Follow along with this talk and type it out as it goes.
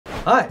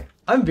Hi,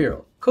 I'm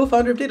Viral,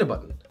 co-founder of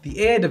Databutton,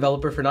 the AI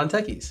developer for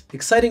non-techies.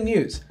 Exciting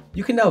news!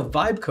 You can now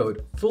vibe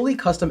code fully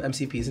custom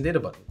MCPs in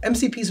Databutton.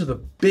 MCPs are the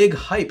big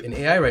hype in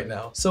AI right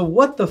now. So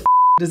what the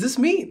does this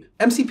mean?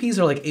 MCPs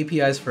are like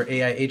APIs for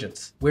AI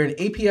agents. Where an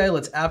API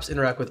lets apps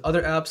interact with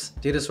other apps,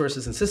 data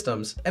sources, and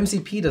systems,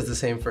 MCP does the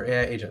same for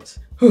AI agents.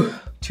 Whew,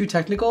 too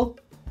technical?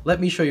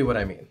 Let me show you what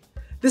I mean.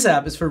 This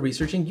app is for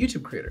researching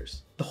YouTube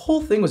creators. The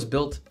whole thing was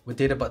built with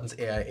Databutton's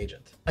AI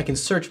agent. I can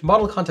search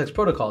Model Context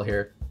Protocol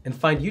here and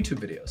find YouTube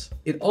videos.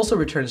 It also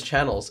returns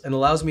channels and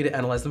allows me to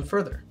analyze them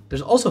further.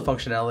 There's also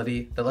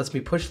functionality that lets me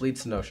push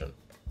leads to Notion.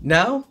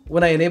 Now,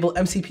 when I enable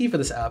MCP for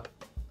this app,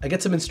 I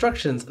get some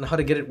instructions on how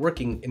to get it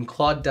working in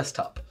Claude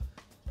Desktop.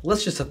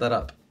 Let's just set that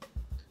up.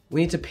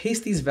 We need to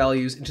paste these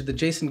values into the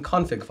JSON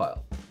config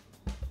file.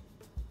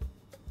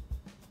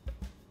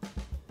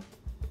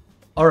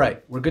 All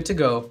right, we're good to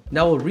go.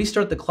 Now we'll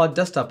restart the Claude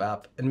Desktop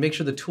app and make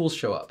sure the tools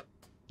show up.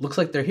 Looks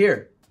like they're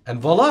here. And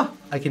voila!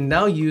 I can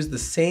now use the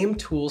same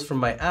tools from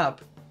my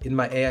app in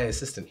my AI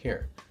assistant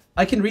here.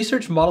 I can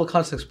research Model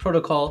Context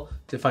Protocol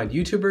to find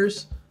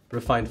YouTubers,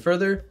 refine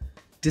further,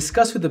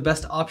 discuss who the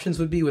best options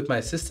would be with my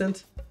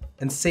assistant,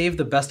 and save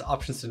the best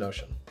options to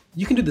Notion.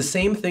 You can do the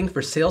same thing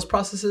for sales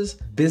processes,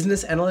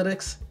 business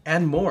analytics,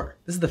 and more.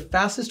 This is the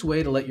fastest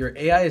way to let your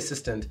AI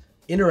assistant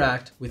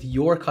interact with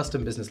your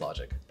custom business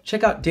logic.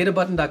 Check out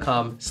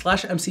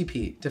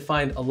databutton.com/MCP to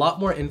find a lot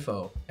more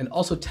info and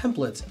also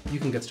templates you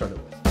can get started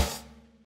with.